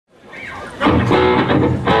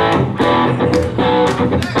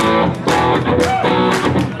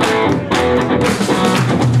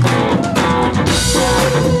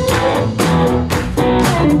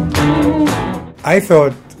I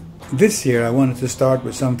thought this year I wanted to start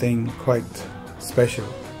with something quite special.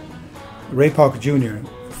 Ray Parker Jr.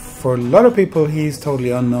 For a lot of people he's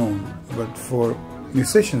totally unknown, but for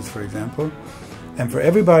musicians, for example, and for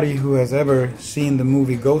everybody who has ever seen the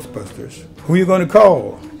movie Ghostbusters, who are you going to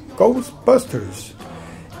call? Ghostbusters.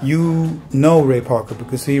 You know Ray Parker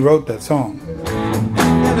because he wrote that song.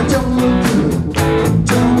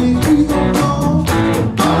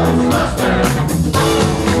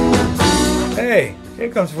 Hey, here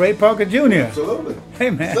comes Ray Parker Jr. Absolutely. Hey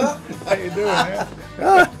man, how you doing, man?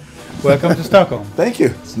 Welcome to Stockholm. Thank you.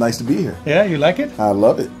 It's nice to be here. Yeah, you like it? I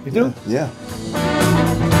love it. You do? Yeah.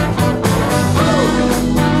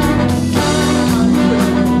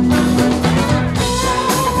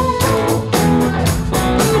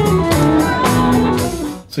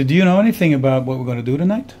 So do you know anything about what we're going to do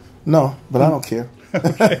tonight? No, but I don't care.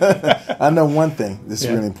 I know one thing. This is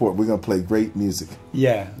really important. We're going to play great music.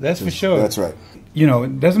 Yeah, that's for sure. That's right. You know,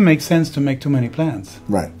 it doesn't make sense to make too many plans.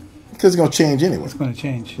 Right. Because it's going to change anyway. It's going to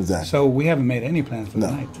change. Exactly. So we haven't made any plans for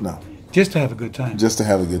tonight. No. Just to have a good time. Just to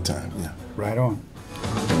have a good time, yeah. Right on.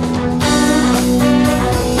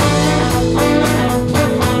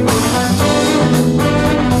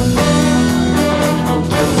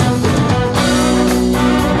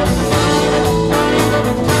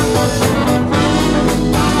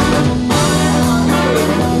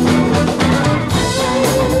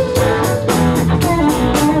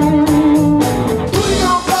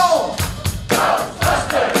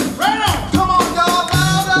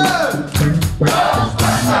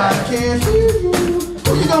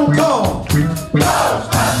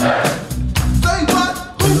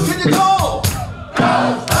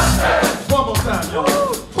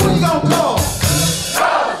 Who you gonna call?